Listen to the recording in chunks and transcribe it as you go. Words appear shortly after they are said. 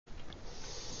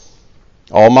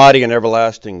Almighty and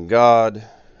everlasting God,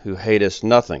 who hatest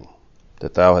nothing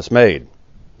that thou hast made,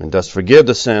 and dost forgive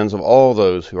the sins of all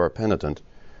those who are penitent,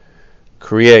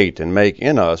 create and make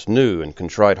in us new and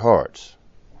contrite hearts,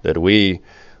 that we,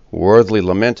 worthily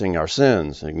lamenting our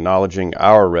sins and acknowledging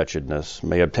our wretchedness,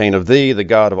 may obtain of thee, the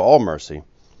God of all mercy,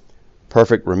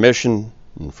 perfect remission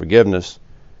and forgiveness,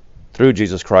 through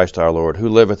Jesus Christ our Lord, who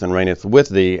liveth and reigneth with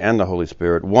thee and the Holy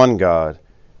Spirit, one God,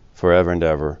 forever and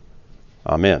ever.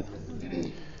 Amen.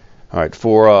 All right,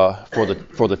 for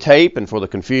the tape and for the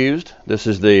confused, this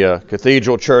is the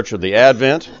Cathedral Church of the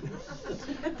Advent,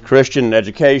 Christian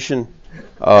Education,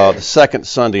 the second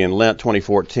Sunday in Lent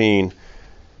 2014.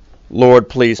 Lord,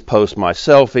 please post my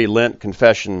selfie, Lent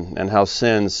confession, and how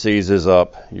sin seizes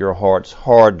up your heart's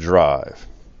hard drive.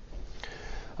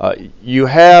 You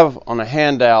have on a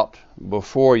handout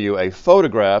before you a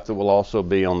photograph that will also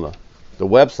be on the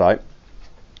website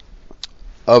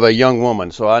of a young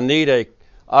woman. So I need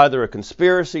either a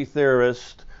conspiracy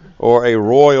theorist or a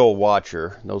royal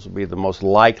watcher. Those would be the most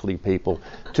likely people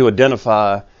to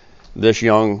identify this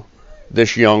young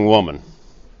woman.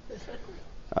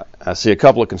 I see a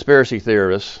couple of conspiracy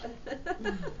theorists.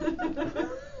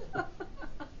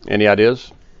 Any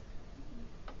ideas?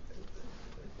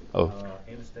 Oh,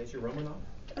 Anastasia Romanoff.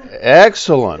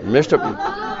 Excellent.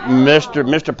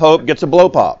 Mr. Pope gets a blow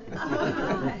pop.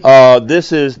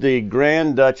 This is the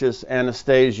Grand Duchess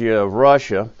Anastasia of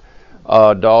Russia,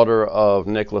 daughter of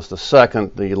Nicholas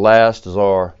II, the last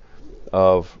Tsar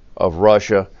of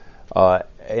Russia,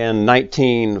 in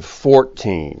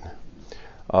 1914.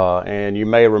 And you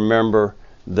may remember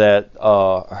that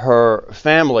her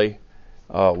family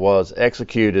was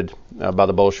executed by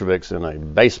the Bolsheviks in a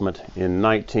basement in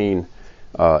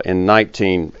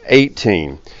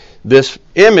 1918. This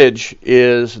image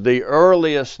is the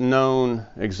earliest known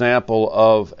example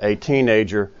of a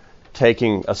teenager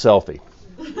taking a selfie.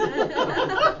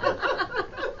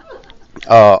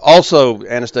 Also,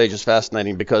 Anastasia is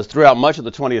fascinating because throughout much of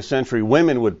the 20th century,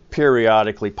 women would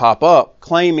periodically pop up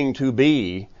claiming to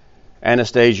be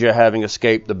Anastasia having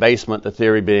escaped the basement, the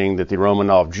theory being that the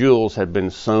Romanov jewels had been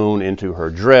sewn into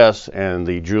her dress and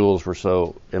the jewels were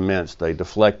so immense they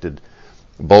deflected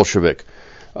Bolshevik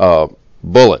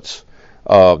bullets.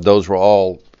 Those were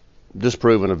all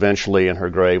disproven eventually, and her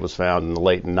grave was found in the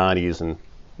late 90s,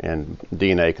 and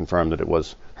DNA confirmed that it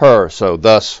was her. So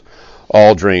thus,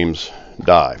 all dreams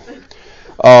die.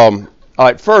 All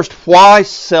right, first, why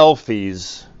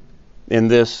selfies in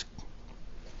this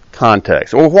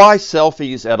context? Or why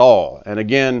selfies at all? And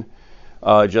again,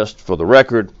 just for the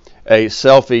record, a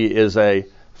selfie is a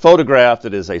photograph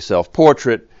that is a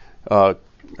self-portrait,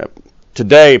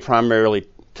 today primarily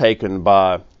taken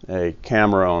by a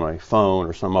camera on a phone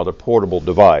or some other portable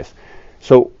device.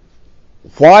 So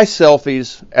why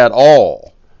selfies at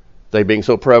all? They being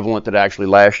so prevalent that actually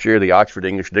last year the Oxford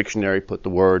English Dictionary put the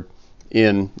word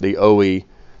in the OED.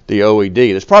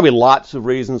 There's probably lots of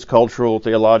reasons: cultural,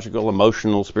 theological,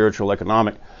 emotional, spiritual,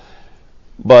 economic.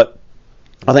 But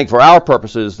I think for our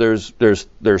purposes, there's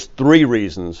three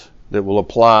reasons that will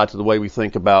apply to the way we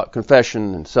think about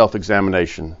confession and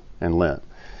self-examination and Lent.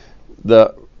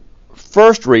 The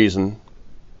first reason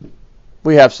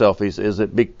we have selfies is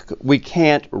that we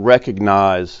can't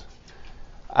recognize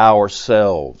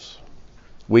ourselves.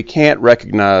 We can't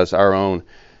recognize our own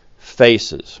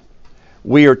faces.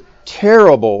 We are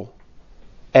terrible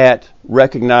at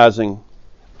recognizing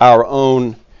our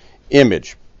own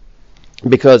image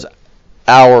because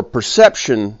our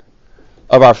perception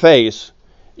of our face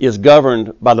is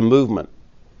governed by the movement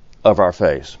of our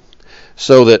face.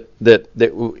 So that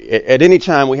at any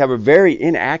time we have a very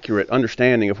inaccurate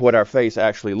understanding of what our face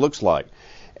actually looks like.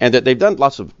 And that they've done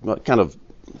lots of kind of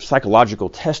psychological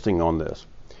testing on this.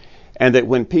 And that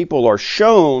when people are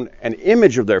shown an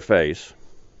image of their face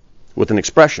with an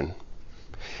expression,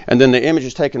 and then the image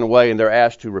is taken away and they're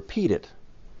asked to repeat it,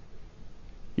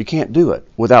 you can't do it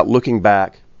without looking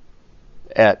back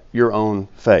at your own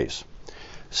face.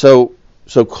 So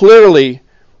clearly,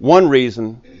 one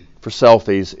reason for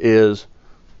selfies is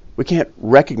we can't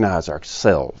recognize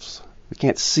ourselves. We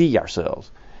can't see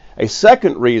ourselves. A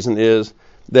second reason is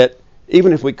that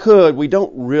even if we could, we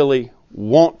don't really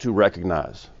want to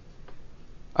recognize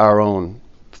our own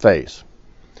face.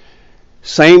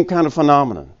 Same kind of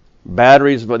phenomenon.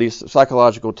 Batteries of these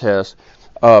psychological tests.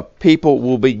 People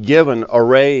will be given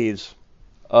arrays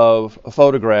of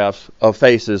photographs of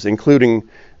faces, including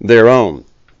their own.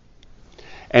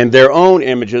 And their own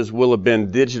images will have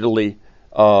been digitally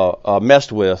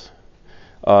messed with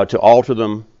to alter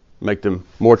them, make them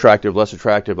more attractive, less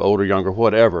attractive, older, younger,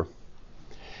 whatever.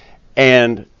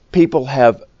 And people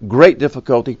have great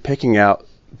difficulty picking out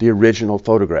the original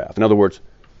photograph. In other words,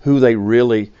 who they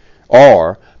really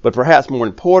are. But perhaps more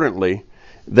importantly,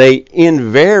 they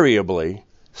invariably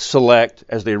select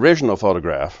as the original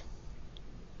photograph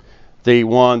the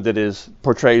one that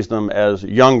portrays them as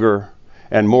younger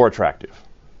and more attractive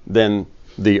than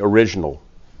the original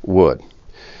would.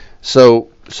 So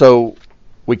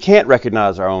we can't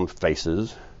recognize our own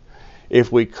faces.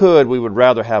 If we could, we would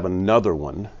rather have another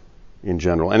one in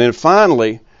general. And then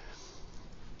finally,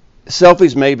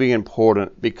 selfies may be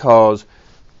important because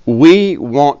we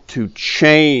want to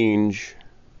change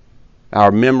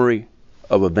our memory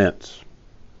of events.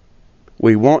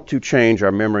 We want to change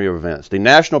our memory of events. The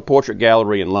National Portrait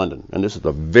Gallery in London, and this is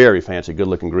a very fancy,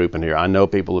 good-looking group in here. I know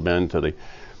people have been to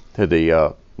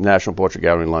the National Portrait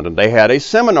Gallery in London. They had a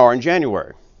seminar in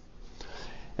January.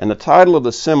 And the title of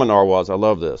the seminar was, I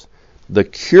love this, The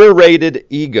Curated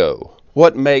Ego.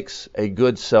 What makes a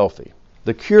good selfie?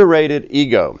 The curated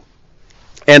ego.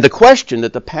 And the question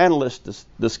that the panelists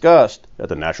discussed at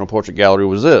the National Portrait Gallery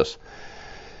was this.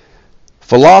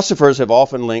 Philosophers have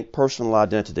often linked personal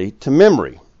identity to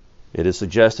memory. It is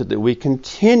suggested that we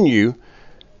continue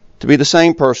to be the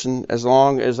same person as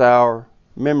long as our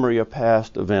memory of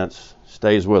past events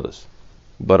stays with us.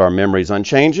 But are memories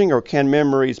unchanging, or can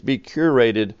memories be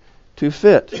curated to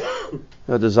fit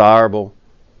a desirable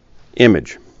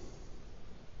image?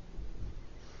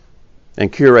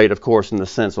 And curate, of course, in the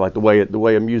sense like the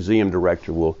way a museum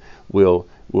director will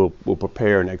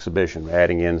prepare an exhibition,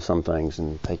 adding in some things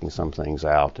and taking some things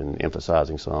out and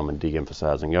emphasizing some and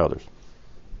de-emphasizing others.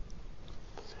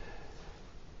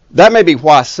 That may be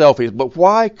why selfies, but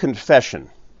why confession?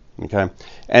 Okay,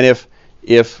 and if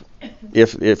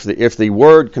the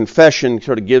word confession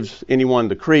sort of gives anyone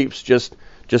the creeps, just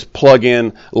plug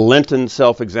in Lenten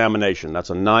self-examination. That's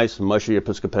a nice, mushy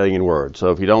Episcopalian word.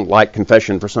 So if you don't like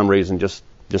confession for some reason, just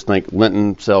think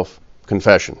Lenten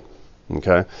self-confession.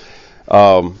 Okay.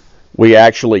 We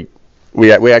actually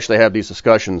have these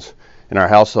discussions in our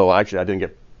household. Actually, I didn't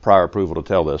get prior approval to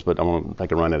tell this, but I'm going to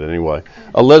take a run at it anyway.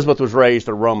 Elizabeth was raised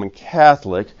a Roman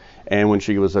Catholic, and when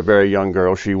she was a very young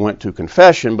girl, she went to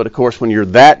confession. But of course, when you're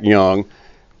that young,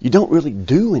 you don't really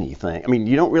do anything. I mean,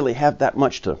 you don't really have that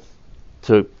much to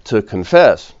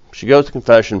confess. She goes to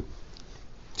confession.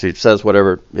 She says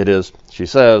whatever it is she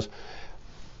says.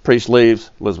 Priest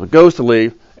leaves. Elizabeth goes to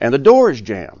leave, and the door is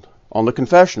jammed on the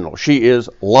confessional. She is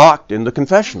locked in the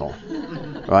confessional,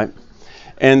 right?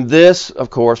 And this, of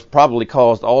course, probably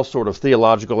caused all sort of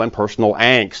theological and personal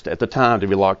angst at the time to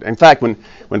be locked. In fact, when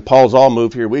Paul Zoll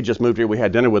moved here, we just moved here, we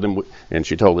had dinner with him, and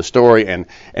she told the story, and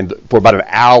for about an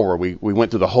hour, we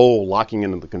went through the whole locking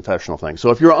into the confessional thing.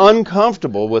 So if you're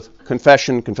uncomfortable with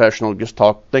confessional, just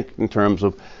think in terms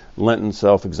of Lenten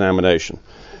self-examination.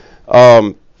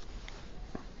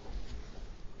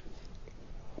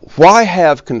 Why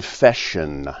have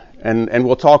confession? And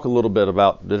we'll talk a little bit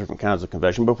about the different kinds of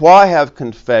confession, but why have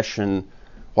confession?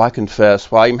 Why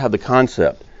confess? Why even have the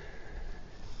concept?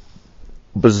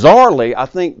 Bizarrely, I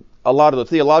think a lot of the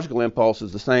theological impulse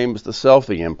is the same as the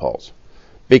selfie impulse.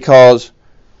 Because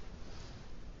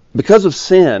of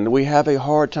sin, we have a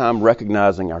hard time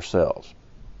recognizing ourselves.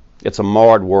 It's a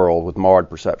marred world with marred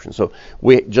perception. So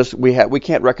we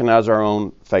can't recognize our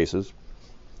own faces.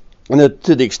 And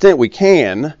to the extent we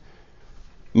can,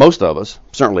 most of us,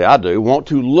 certainly I do, want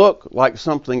to look like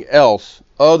something else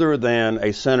other than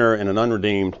a sinner in an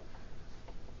unredeemed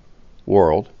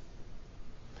world.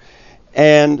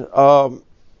 And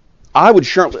I would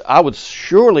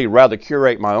surely rather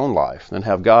curate my own life than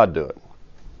have God do it,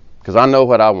 because I know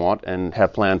what I want and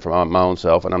have planned for my own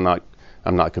self, and I'm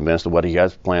not convinced of what He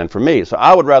has planned for me. So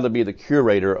I would rather be the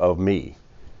curator of me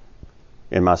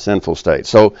in my sinful state.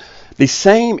 So the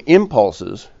same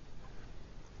impulses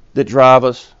that drive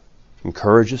us,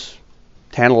 encourage us,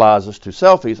 tantalize us to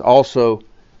selfies also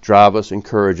drive us,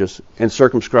 encourage us, and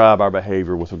circumscribe our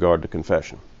behavior with regard to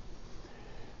confession.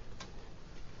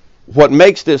 What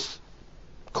makes this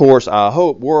course, I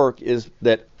hope, work is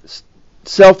that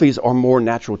selfies are more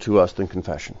natural to us than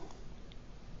confession.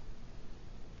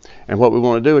 And what we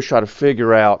want to do is try to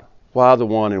figure out why the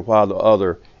one and why the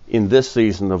other in this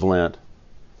season of Lent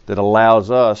that allows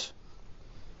us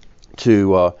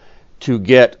to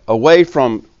get away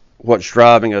from what's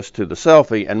driving us to the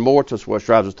selfie and more to what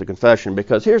drives us to confession.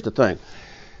 Because here's the thing.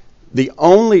 The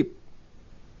only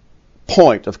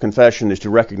point of confession is to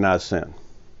recognize sin.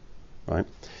 Right?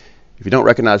 If you don't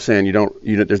recognize sin,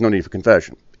 there's no need for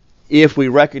confession. If we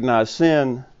recognize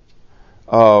sin,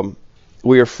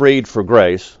 we are freed for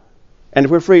grace. And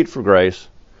if we're freed for grace,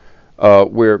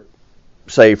 we're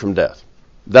saved from death.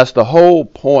 That's the whole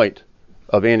point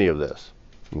of any of this.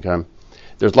 Okay?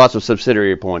 There's lots of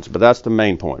subsidiary points, but that's the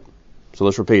main point. So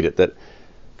let's repeat it, that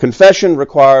confession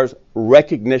requires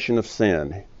recognition of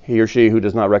sin. He or she who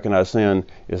does not recognize sin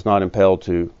is not impelled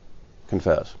to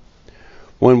confess.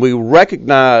 When we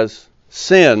recognize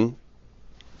sin,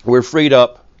 we're freed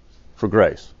up for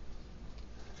grace.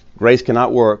 Grace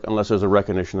cannot work unless there's a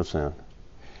recognition of sin.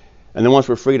 And then once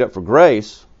we're freed up for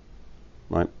grace,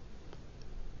 right,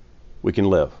 we can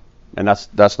live. And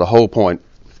that's the whole point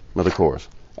of the course.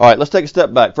 All right, let's take a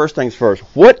step back. First things first.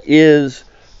 What is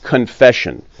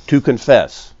confession? To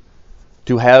confess.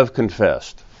 To have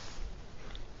confessed.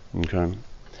 Okay.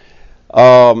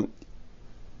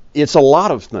 It's a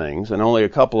lot of things, and only a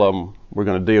couple of them we're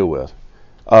going to deal with.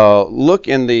 Look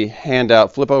in the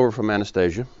handout. Flip over from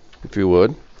Anastasia, if you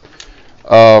would.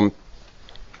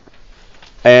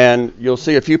 And you'll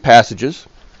see a few passages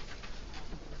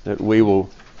that we will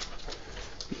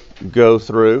go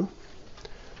through.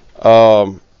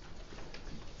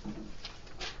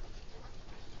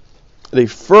 The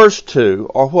first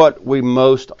two are what we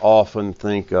most often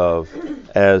think of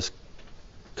as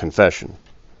confession.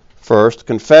 First,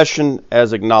 confession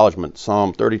as acknowledgement.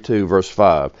 Psalm 32, verse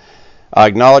 5. I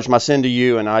acknowledged my sin to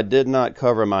you, and I did not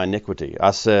cover my iniquity.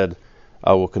 I said,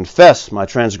 I will confess my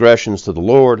transgressions to the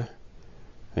Lord,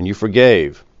 and you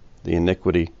forgave the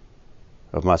iniquity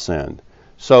of my sin.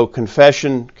 So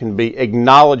confession can be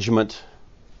acknowledgement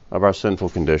of our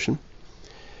sinful condition.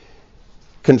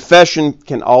 Confession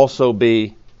can also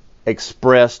be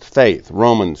expressed faith.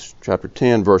 Romans chapter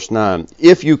 10, verse 9.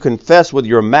 If you confess with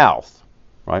your mouth,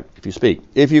 right,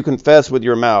 if you confess with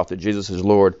your mouth that Jesus is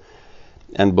Lord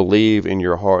and believe in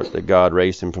your heart that God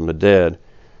raised him from the dead,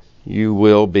 you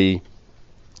will be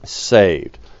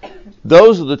saved.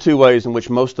 Those are the two ways in which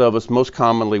most of us most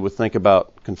commonly would think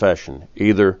about confession.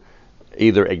 Either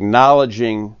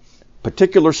acknowledging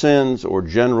particular sins or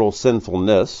general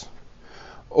sinfulness,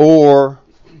 or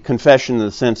confession in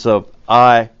the sense of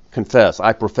I confess,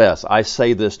 I profess, I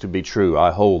say this to be true,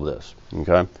 I hold this.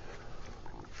 Okay?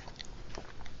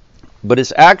 But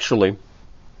it's actually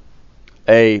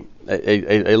a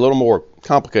little more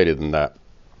complicated than that,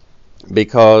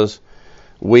 because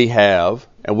we have,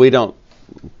 and we don't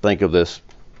think of this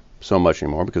so much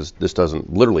anymore because this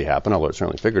doesn't literally happen, although it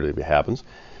certainly figuratively happens.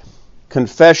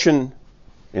 Confession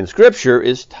in Scripture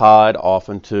is tied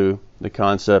often to the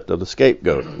concept of the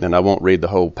scapegoat. And I won't read the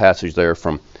whole passage there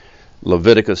from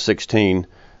Leviticus 16,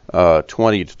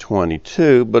 20 to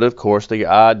 22, but of course the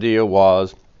idea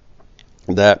was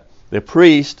that the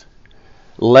priest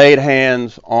laid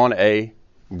hands on a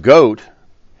goat,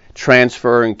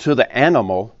 transferring to the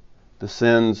animal the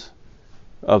sins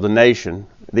of the nation.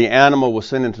 The animal was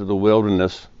sent into the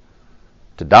wilderness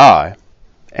to die,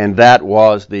 and that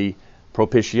was the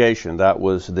propitiation. That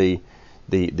was the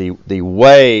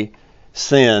way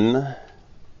sin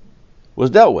was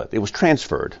dealt with. It was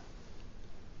transferred.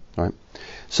 Right?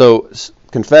 So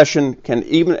confession can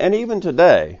even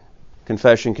today,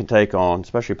 confession can take on,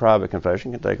 especially private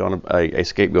confession, can take on a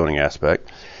scapegoating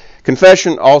aspect.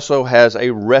 Confession also has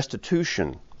a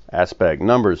restitution aspect.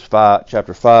 Numbers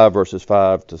chapter 5, verses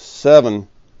 5 to 7.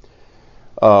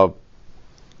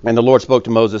 And the Lord spoke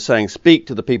to Moses, saying, Speak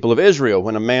to the people of Israel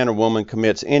when a man or woman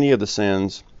commits any of the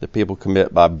sins the people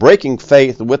commit by breaking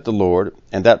faith with the Lord,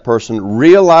 and that person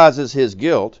realizes his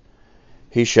guilt,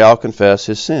 he shall confess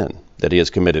his sin that he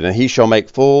has committed, and he shall make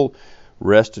full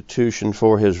restitution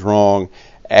for his wrong,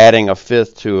 adding a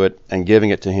fifth to it and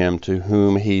giving it to him to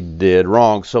whom he did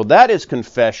wrong. So that is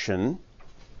confession,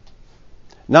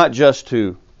 not just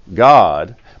to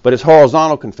God, but it's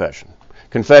horizontal confession.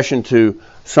 Confession to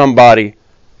somebody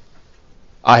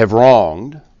I have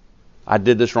wronged. I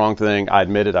did this wrong thing. I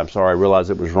admit it. I'm sorry. I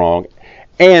realize it was wrong.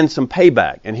 And some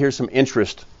payback. And here's some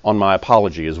interest on my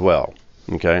apology as well.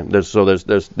 Okay?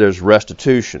 There's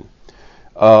restitution.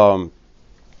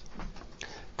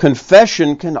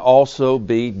 Confession can also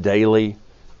be daily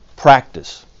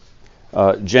practice.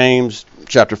 James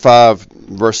chapter 5,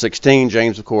 verse 16.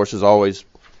 James, of course, is always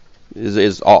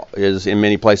is in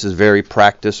many places very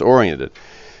practice oriented.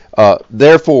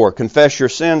 Therefore, confess your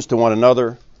sins to one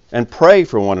another and pray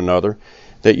for one another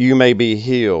that you may be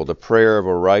healed. The prayer of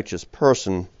a righteous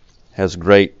person has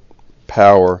great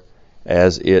power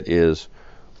as it is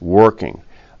working.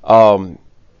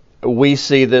 We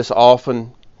see this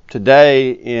often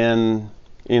today in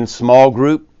small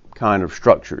group kind of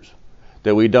structures,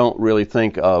 that we don't really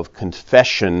think of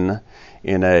confession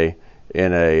in a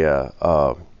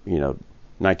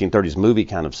 1930s movie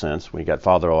kind of sense. We got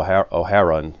Father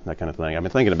O'Hara and that kind of thing. I've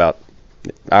been thinking about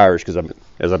Irish because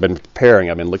as I've been preparing,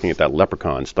 I've been looking at that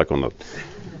leprechaun stuck on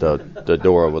the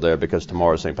door over there because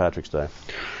tomorrow is St. Patrick's Day.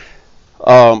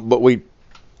 But we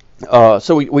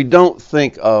So we don't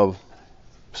think of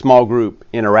small group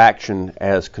interaction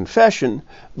as confession,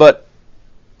 but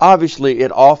obviously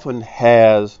it often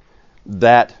has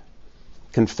that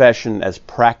confession as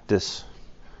practice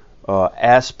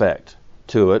aspect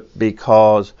to it,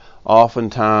 because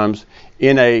oftentimes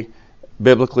in a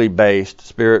biblically based,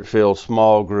 spirit-filled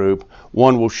small group,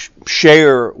 one will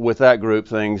share with that group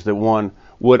things that one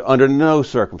would under no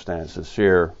circumstances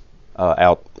share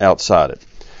outside it.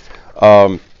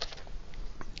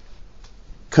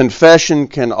 Confession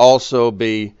can also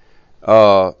be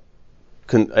a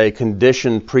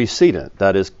condition precedent.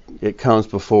 That is, it comes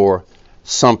before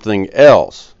something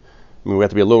else. I mean, we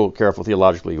have to be a little careful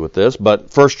theologically with this,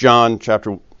 but 1 John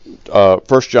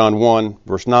 1,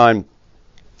 verse 9,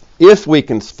 if we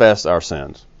confess our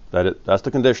sins, that's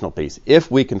the conditional piece.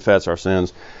 If we confess our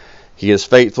sins, he is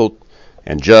faithful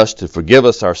and just to forgive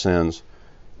us our sins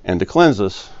and to cleanse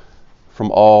us from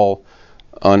all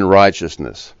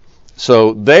unrighteousness.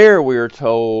 So there we are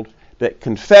told that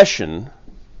confession,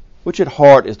 which at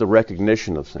heart is the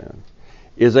recognition of sin,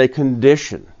 is a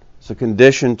condition. It's a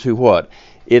condition to what?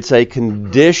 It's a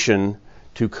condition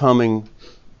to coming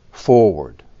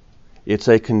forward. It's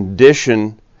a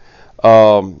condition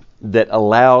that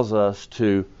allows us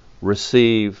to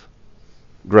receive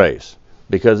grace.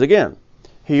 Because again,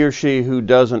 he or she who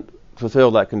doesn't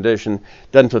fulfill that condition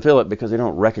doesn't fulfill it because they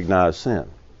don't recognize sin.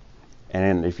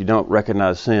 And if you don't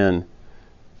recognize sin,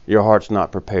 your heart's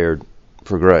not prepared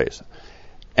for grace.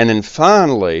 And then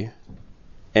finally,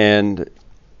 and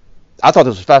I thought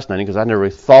this was fascinating because I never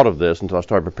really thought of this until I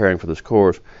started preparing for this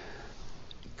course,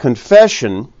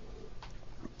 confession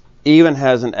even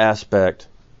has an aspect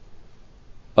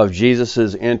of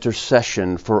Jesus'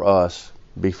 intercession for us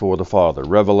before the Father.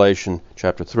 Revelation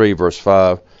chapter 3, verse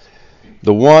 5,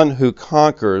 the one who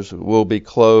conquers will be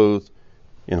clothed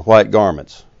in white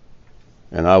garments,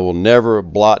 and I will never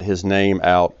blot his name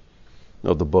out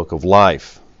of the book of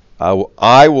life.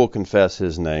 I will confess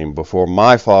his name before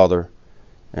my Father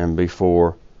and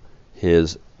before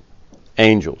his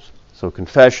angels. So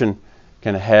confession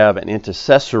can have an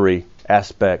intercessory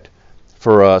aspect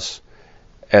for us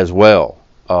as well.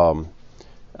 I'm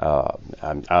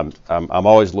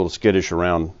always a little skittish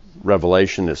around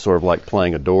Revelation. It's sort of like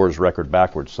playing a Doors record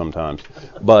backwards sometimes,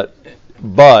 but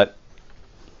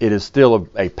it is still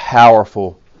a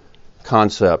powerful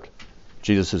concept,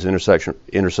 Jesus'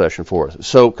 intercession for us.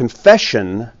 So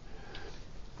confession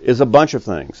is a bunch of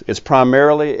things. It's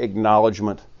primarily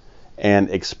acknowledgement and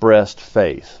expressed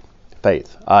faith.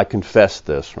 I confess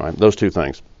this, right? Those two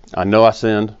things. I know I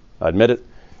sinned, I admit it,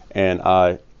 and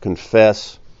I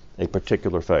confess a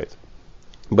particular faith.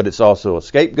 But it's also a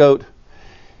scapegoat.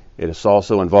 It is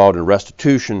also involved in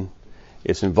restitution.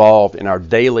 It's involved in our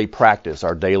daily practice,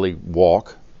 our daily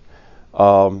walk.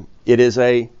 It is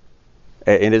a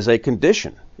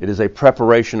condition. It is a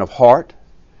preparation of heart,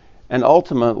 and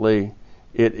ultimately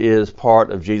it is part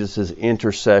of Jesus'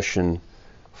 intercession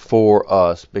for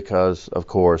us because, of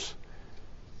course,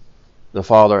 the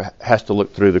Father has to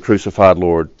look through the crucified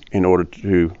Lord in order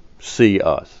to see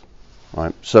us.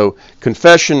 Right? So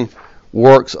confession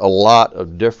works a lot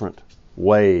of different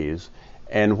ways,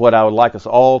 and what I would like us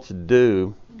all to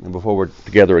do, and before we're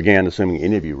together again, assuming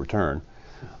any of you return,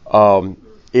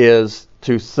 is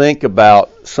to think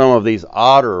about some of these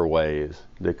odder ways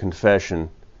that confession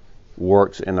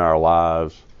works in our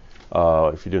lives.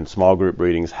 If you're doing small group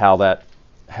readings, how that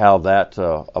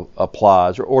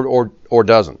applies or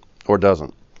doesn't.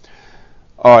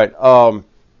 All right.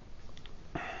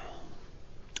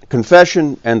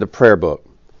 Confession and the prayer book.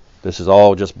 This is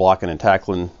all just blocking and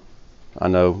tackling, I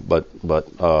know, but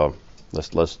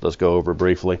let's go over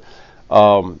briefly.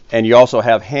 And you also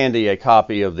have handy a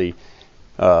copy of the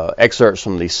excerpts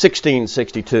from the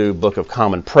 1662 Book of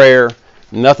Common Prayer.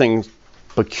 Nothing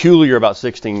peculiar about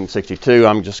 1662.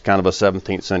 I'm just kind of a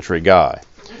 17th century guy.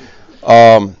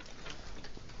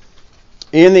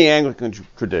 In the Anglican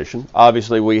tradition,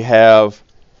 obviously we have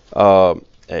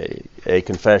a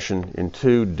confession in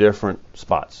two different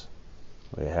spots.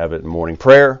 We have it in morning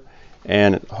prayer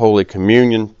and Holy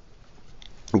Communion,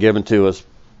 given to us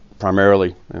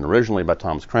primarily and originally by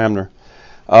Thomas Cranmer.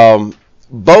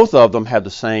 Both of them have the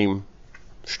same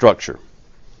structure.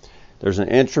 There's an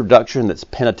introduction that's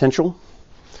penitential.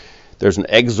 There's an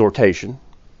exhortation.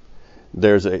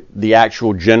 There's the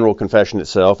actual general confession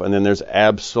itself, and then there's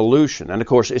absolution. And of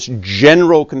course, it's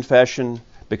general confession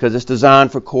because it's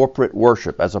designed for corporate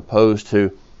worship as opposed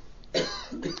to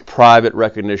private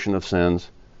recognition of sins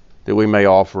that we may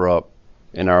offer up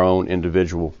in our own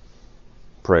individual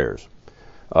prayers.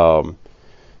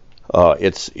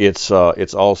 It's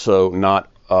also not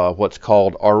what's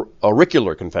called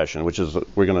auricular confession, which is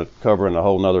we're going to cover in a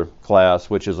whole other class,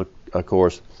 which is, of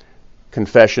course,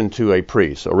 confession to a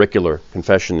priest, auricular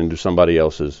confession into somebody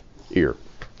else's ear.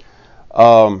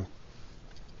 So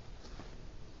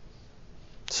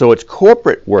it's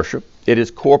corporate worship. It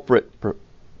is corporate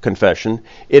confession.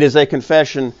 It is a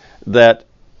confession that,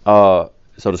 so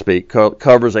to speak,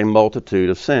 covers a multitude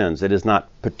of sins. It is not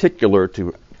particular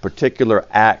to particular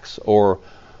acts or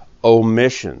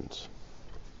omissions.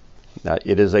 Now,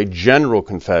 it is a general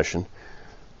confession.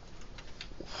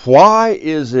 Why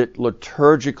is it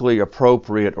liturgically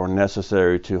appropriate or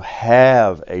necessary to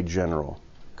have a general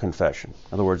confession?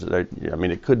 In other words,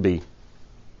 it could be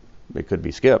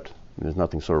skipped. There's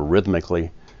nothing sort of rhythmically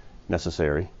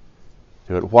necessary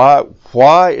to it.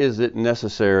 Why is it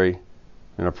necessary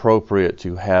and appropriate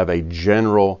to have a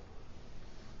general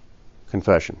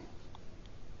confession?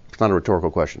 It's not a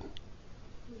rhetorical question.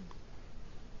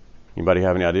 Anybody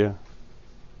have any idea?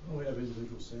 Well, we have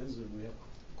individual sins and we have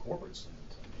corporate sins.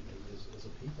 I mean, as a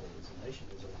people, as a nation,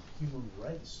 as a human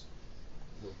race,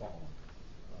 we're fallen.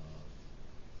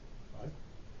 Right?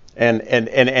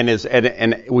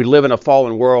 And we live in a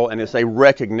fallen world, and it's a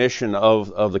recognition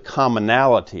of the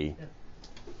commonality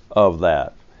of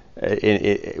that.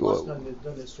 Plus,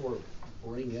 doesn't it sort of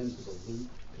bring into the loop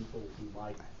people who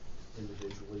might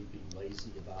individually be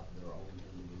lazy about their own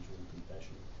individual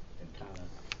confession and kind of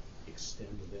extend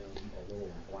to them a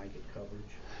little blanket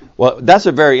coverage? Well, that's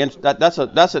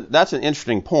that's an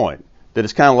interesting point. That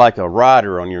it's kind of like a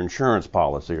rider on your insurance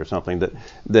policy or something. But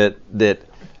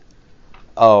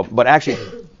actually,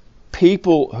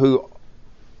 people who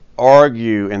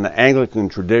argue in the Anglican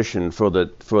tradition for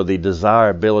the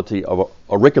desirability of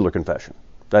auricular confession.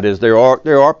 That is, there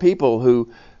are people who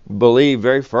believe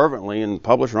very fervently and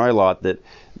publish and write a lot that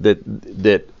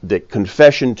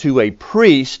confession to a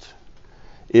priest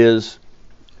is,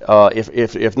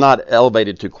 if not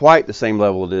elevated to quite the same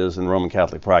level it is in Roman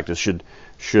Catholic practice, should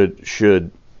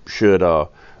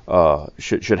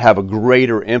have a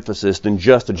greater emphasis than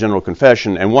just a general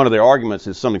confession. And one of their arguments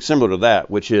is something similar to that,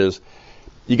 which is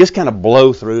you just kind of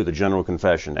blow through the general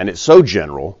confession, and it's so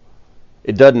general,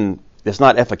 it's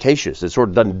not efficacious. It sort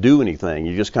of doesn't do anything.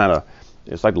 You just kind of,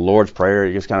 it's like the Lord's Prayer.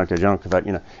 You just kind of general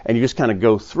confession, and you just kind of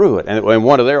go through it. And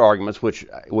one of their arguments, which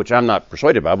I'm not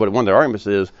persuaded by, but one of their arguments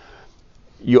is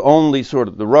the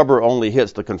rubber only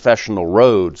hits the confessional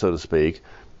road, so to speak,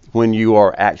 when you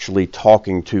are actually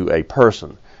talking to a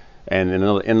person. And in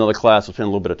another class, we'll spend a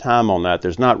little bit of time on that.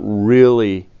 There's not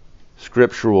really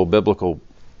scriptural, biblical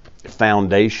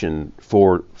foundation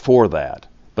for that.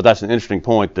 But that's an interesting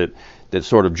point that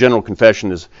sort of general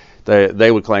confession is, they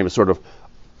would claim, is sort of,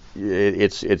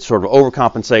 it sort of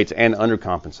overcompensates and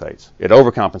undercompensates. It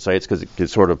overcompensates because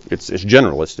it's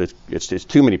general. It's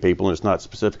too many people and it's not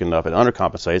specific enough. It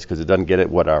undercompensates because it doesn't get at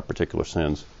what our particular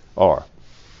sins are.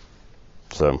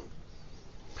 So,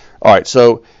 all right.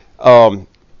 So,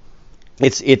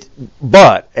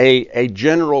 but a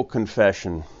general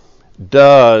confession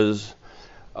does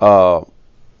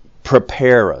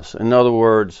prepare us. In other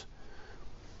words,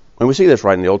 when we see this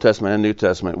right in the Old Testament and New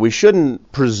Testament, we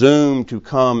shouldn't presume to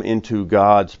come into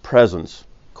God's presence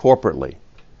corporately,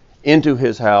 into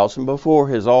His house and before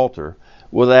His altar,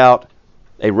 without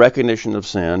a recognition of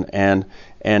sin and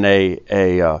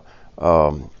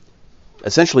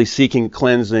essentially seeking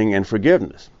cleansing and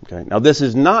forgiveness. Okay. Now, this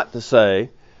is not to say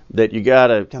that you got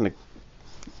to kind of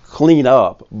clean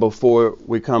up before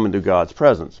we come into God's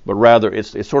presence, but rather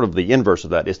it's sort of the inverse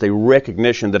of that. It's the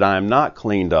recognition that I am not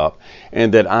cleaned up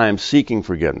and that I am seeking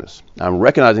forgiveness. I'm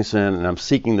recognizing sin and I'm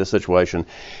seeking this situation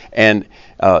and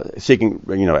seeking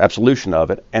absolution of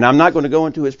it. And I'm not going to go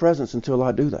into His presence until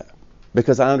I do that,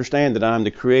 because I understand that I'm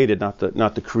the created, not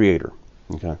the creator.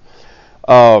 Okay.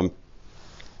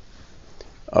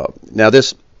 Now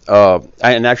this.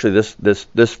 And actually,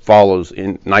 this follows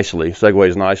in nicely,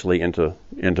 segues nicely into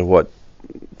what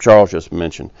Charles just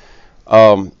mentioned.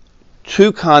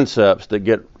 Two concepts that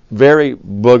get very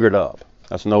boogered up.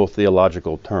 That's no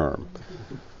theological term.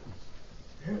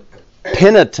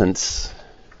 Penitence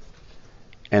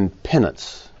and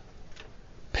penance.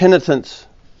 Penitence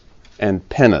and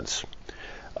penance.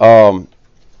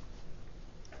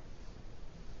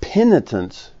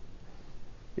 Penitence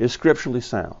is scripturally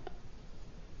sound.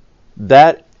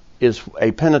 That is,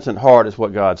 a penitent heart is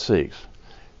what God seeks.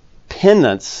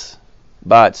 Penance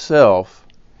by itself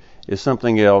is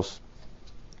something else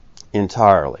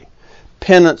entirely.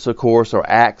 Penance, of course, or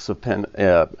acts of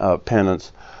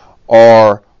penance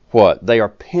are what? They are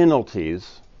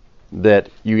penalties that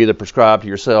you either prescribe to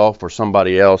yourself or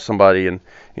somebody else, somebody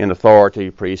in authority,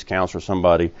 priest, counselor,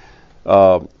 somebody,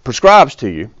 prescribes to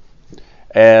you.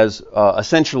 as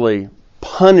essentially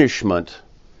punishment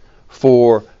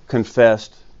for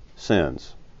confessed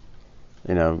sins.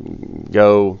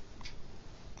 Go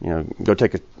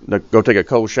take a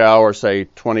cold shower, say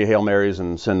 20 Hail Marys,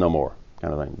 and sin no more,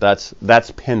 kind of thing.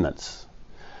 That's penance.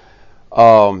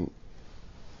 For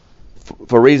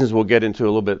reasons we'll get into a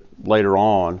little bit later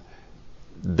on,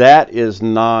 that is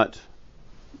not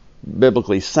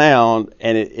biblically sound,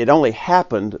 and it only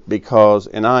happened because,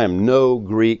 and I am no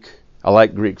Greek, I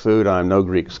like Greek food, I am no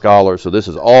Greek scholar, so this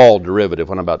is all derivative,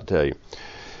 what I'm about to tell you.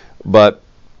 But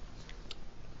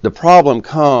the problem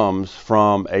comes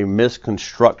from a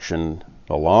misconstruction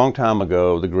a long time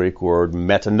ago, the Greek word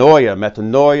metanoia.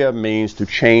 Metanoia means to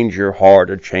change your heart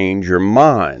or change your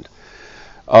mind.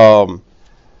 Over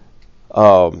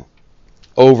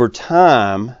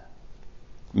time,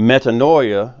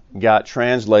 metanoia got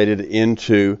translated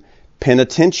into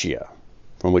penitentia,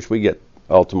 from which we get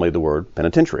ultimately the word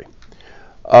penitentiary.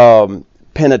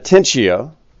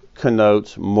 Penitentia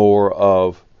connotes more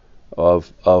of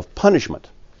punishment,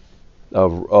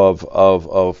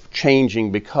 of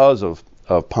changing because of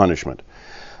punishment,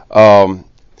 and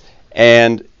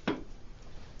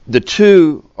the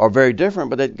two are very different,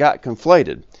 but it got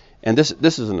conflated. And this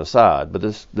is an aside, but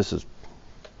this is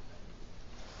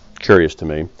curious to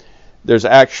me. There's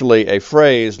actually a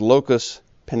phrase, locus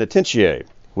penitentiae,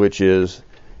 which is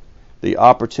the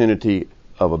opportunity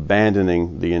of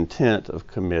abandoning the intent of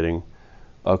committing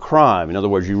a crime. In other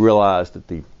words, you realize that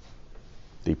the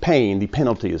pain, the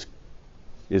penalty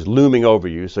is looming over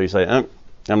you, so you say, I'm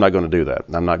not going to do that.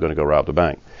 I'm not going to go rob the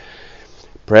bank.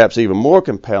 Perhaps even more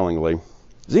compellingly,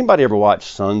 does anybody ever watch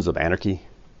Sons of Anarchy? You know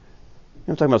what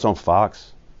I'm talking about? It's on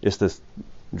Fox. It's this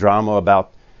drama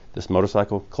about this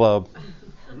motorcycle club.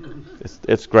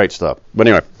 It's great stuff. But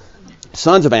anyway,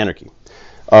 Sons of Anarchy.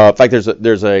 In fact, there's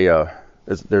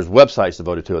websites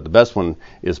devoted to it. The best one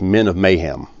is Men of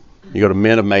Mayhem. You go to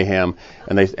Men of Mayhem,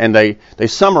 and they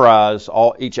summarize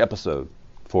each episode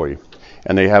for you,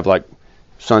 and they have like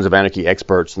Sons of Anarchy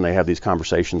experts, and they have these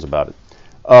conversations about it.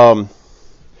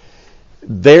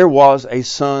 There was a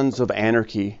Sons of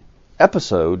Anarchy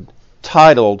episode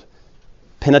titled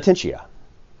Penitentia.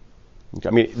 I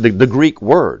mean, the Greek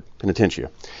word, penitentia.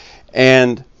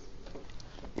 And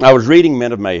I was reading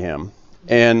Men of Mayhem,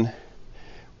 and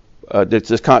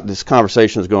this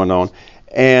conversation is going on,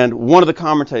 and one of the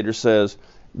commentators says,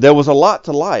 there was a lot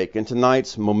to like in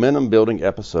tonight's momentum-building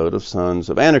episode of Sons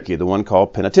of Anarchy, the one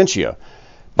called Penitentia.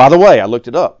 By the way, I looked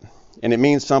it up, and it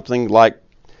means something like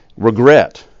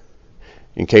regret,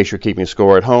 in case you're keeping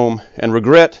score at home. And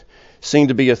regret seemed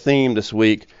to be a theme this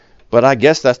week, but I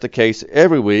guess that's the case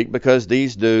every week because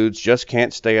these dudes just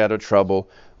can't stay out of trouble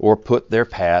or put their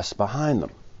past behind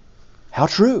them. How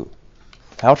true.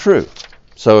 How true.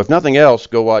 So if nothing else,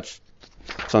 go watch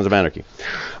Sons of Anarchy.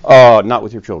 Not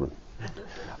with your children.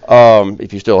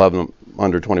 If you still have them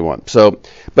under 21.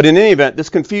 But in any event, this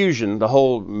confusion, the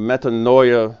whole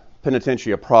metanoia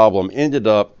penitentia problem, ended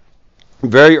up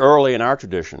very early in our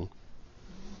tradition,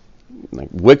 like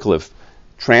Wycliffe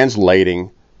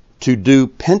translating to do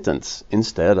penance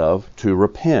instead of to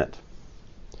repent.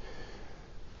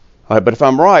 All right, but if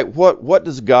I'm right, what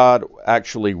does God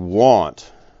actually want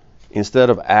instead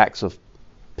of acts of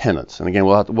penance? And again,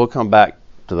 we'll come back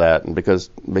to that, and because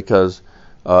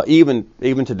even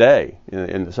today,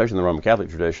 especially in the Roman Catholic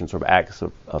tradition, sort of acts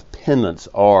of penance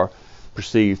are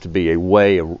perceived to be a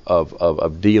way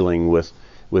of dealing with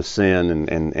sin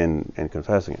and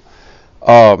confessing it.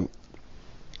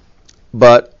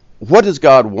 But what does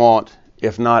God want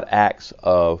if not acts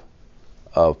of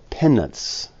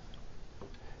penance?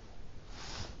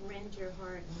 Rend your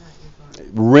heart, not your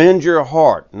garments. Rend your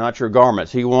heart, not your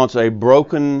garments. He wants a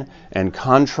broken and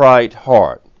contrite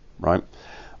heart, right?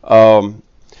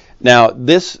 Now,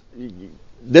 this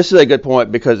is a good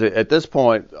point because at this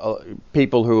point,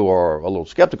 people who are a little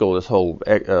skeptical of this whole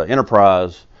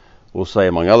enterprise will say,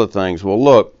 among other things, well,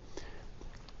 look,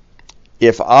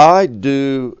 if I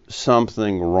do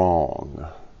something wrong,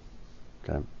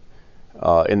 okay,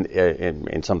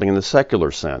 in something in the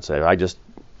secular sense,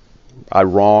 I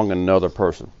wrong another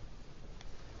person,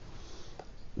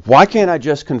 why can't I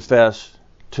just confess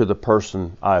to the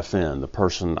person I offend, the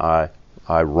person I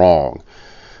wrong?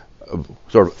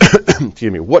 Sort of,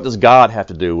 excuse me, what does God have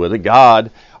to do with it? God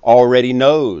already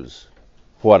knows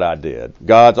what I did.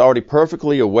 God's already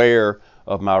perfectly aware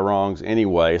of my wrongs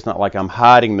anyway. It's not like I'm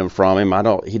hiding them from him.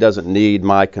 He doesn't need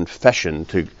my confession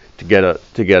to get an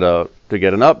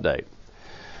update.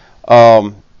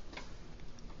 And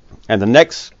the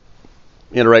next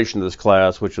iteration of this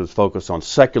class, which was focused on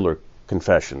secular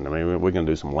confession. I mean, we're going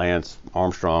to do some Lance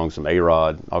Armstrong, some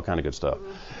A-Rod, all kind of good stuff.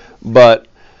 But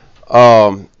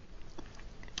the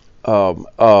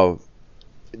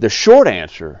short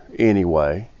answer,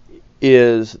 anyway,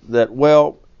 is that,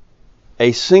 well,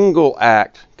 a single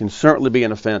act can certainly be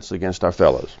an offense against our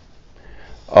fellows,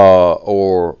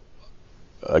 or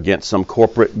against some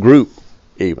corporate group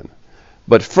even.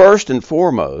 But first and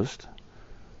foremost,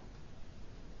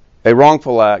 a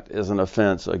wrongful act is an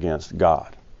offense against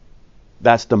God.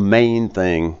 That's the main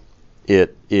thing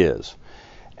it is.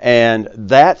 And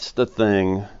that's the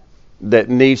thing that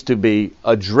needs to be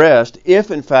addressed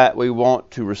if, in fact, we want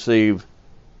to receive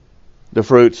the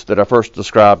fruits that I first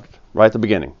described right at the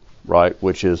beginning, right?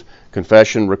 Which is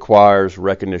confession requires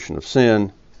recognition of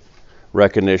sin.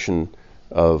 Recognition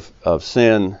of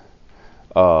sin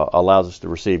allows us to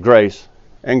receive grace,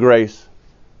 and grace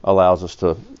allows us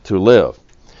to live.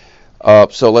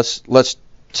 So let's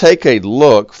take a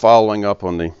look, following up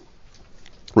on the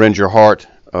rend your heart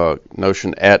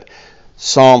notion, at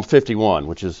Psalm 51,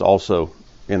 which is also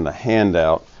in the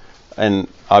handout, and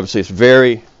obviously it's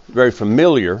very, very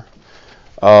familiar.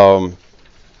 And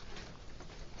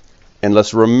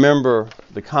let's remember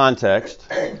the context.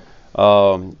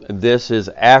 This is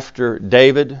after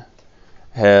David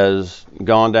has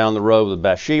gone down the road with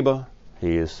Bathsheba.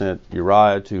 He has sent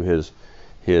Uriah to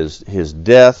his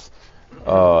death.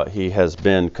 He has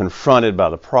been confronted by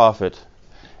the prophet,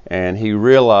 and he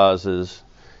realizes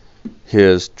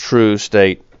his true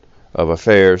state of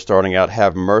affairs, starting out,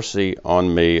 "Have mercy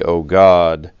on me, O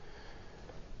God.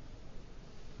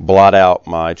 Blot out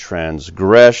my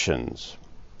transgressions.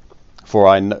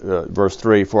 Verse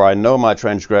 3, for I know my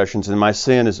transgressions, and my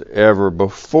sin is ever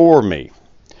before me."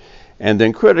 And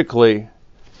then critically,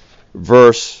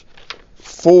 verse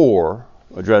 4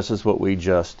 addresses what we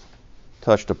just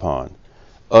touched upon.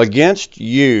 "Against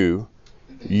you,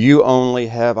 you only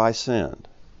have I sinned,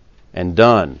 and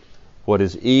done what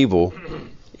is evil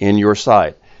in your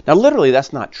sight." Now, literally,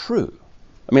 that's not true.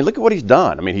 I mean, look at what he's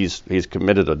done. I mean, he's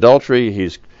committed adultery.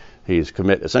 He's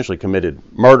essentially committed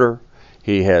murder.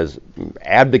 He has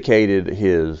abdicated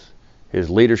his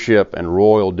leadership and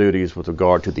royal duties with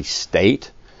regard to the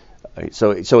state.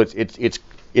 So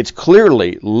it's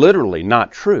clearly, literally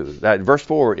not true. That verse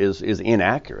 4 is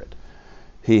inaccurate.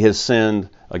 He has sinned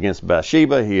against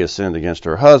Bathsheba. He has sinned against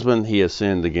her husband. He has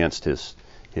sinned against his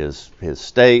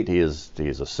state. He has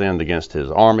sinned against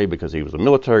his army because he was a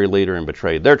military leader and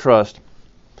betrayed their trust.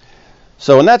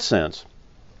 So in that sense,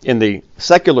 in the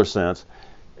secular sense,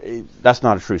 that's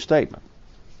not a true statement.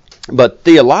 But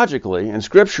theologically and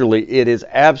scripturally, it is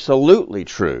absolutely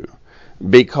true,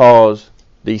 because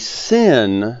the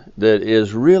sin that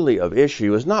is really of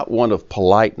issue is not one of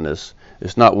politeness.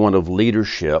 It's not one of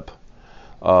leadership.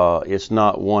 It's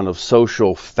not one of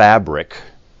social fabric,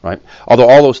 right? Although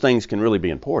all those things can really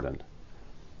be important.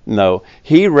 No,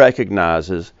 he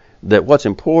recognizes that what's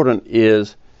important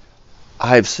is,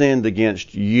 I've sinned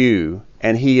against you,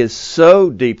 and he is so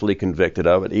deeply convicted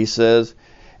of it, he says,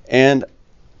 and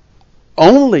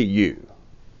only you,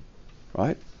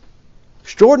 right?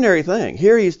 Extraordinary thing.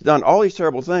 Here he's done all these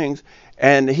terrible things,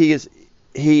 and he is.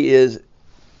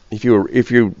 If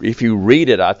you read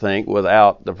it, I think,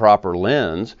 without the proper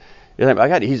lens, you think, my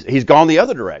God, he's gone the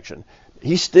other direction.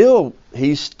 He's still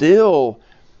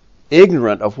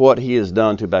ignorant of what he has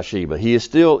done to Bathsheba. He is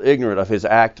still ignorant of his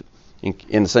act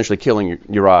in essentially killing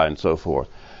Uriah and so forth.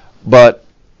 But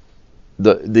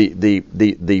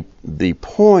the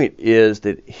point is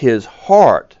that his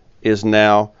heart is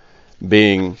now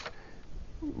being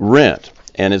rent,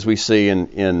 and as we see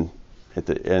in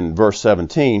verse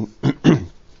 17,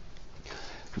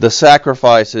 the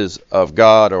sacrifices of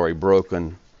God are a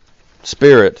broken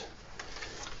spirit,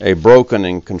 a broken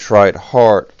and contrite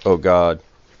heart, O God,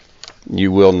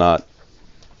 you will not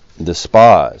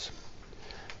despise.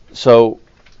 So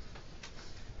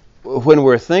when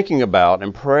we're thinking about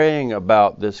and praying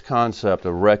about this concept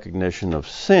of recognition of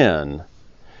sin,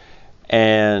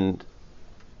 and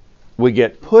we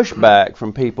get pushback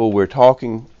from people we're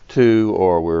talking to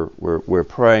or we're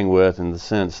praying with, in the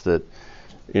sense that,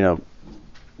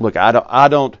 look,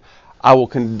 I will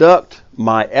conduct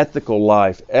my ethical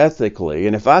life ethically,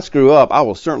 and if I screw up, I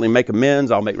will certainly make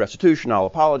amends, I'll make restitution, I'll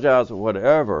apologize, or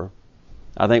whatever.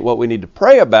 I think what we need to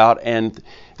pray about and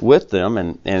with them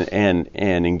and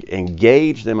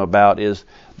engage them about is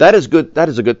that is good. That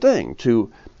is a good thing to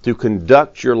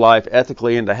conduct your life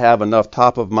ethically and to have enough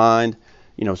top of mind,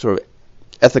 sort of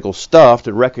ethical stuff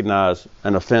to recognize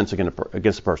an offense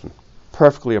against a person.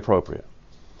 Perfectly appropriate.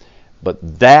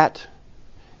 But that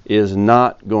is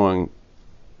not going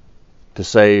to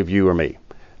save you or me.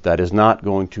 That is not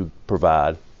going to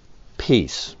provide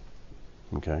peace.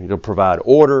 Okay, it'll provide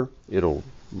order. It'll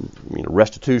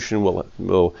restitution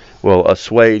will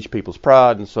assuage people's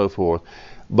pride and so forth,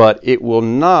 but it will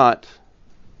not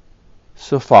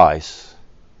suffice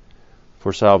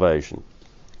for salvation.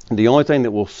 The only thing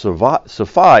that will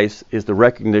suffice is the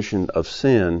recognition of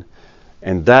sin,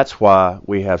 and that's why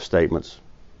we have statements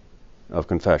of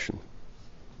confession.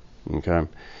 Okay,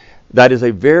 that is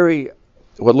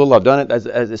what little I've done it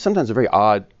as sometimes a very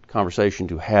odd conversation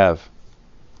to have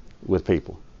with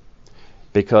people,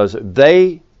 because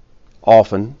we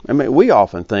often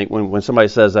think when somebody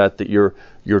says that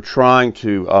you're trying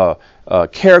to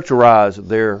characterize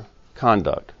their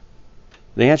conduct.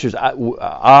 The answer is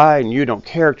I and you don't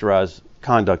characterize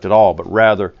conduct at all, but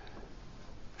rather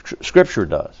Scripture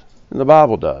does, and the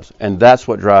Bible does, and that's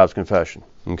what drives confession.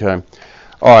 Okay,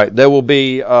 all right. There will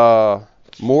be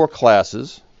more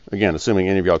classes. Again, assuming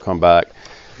any of y'all come back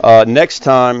next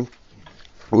time.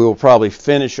 We will probably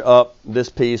finish up this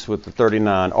piece with the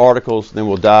 39 articles. Then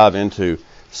we'll dive into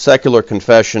secular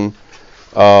confession.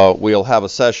 We'll have a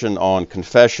session on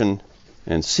confession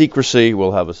and secrecy.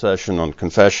 We'll have a session on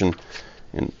confession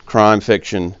and crime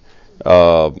fiction,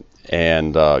 and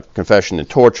confession and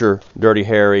torture, Dirty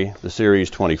Harry, the series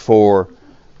 24,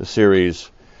 the series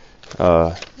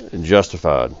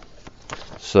Justified.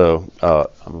 So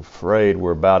I'm afraid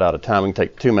we're about out of time. We can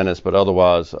take 2 minutes, but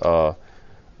otherwise,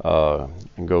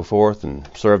 and go forth and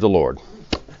serve the Lord.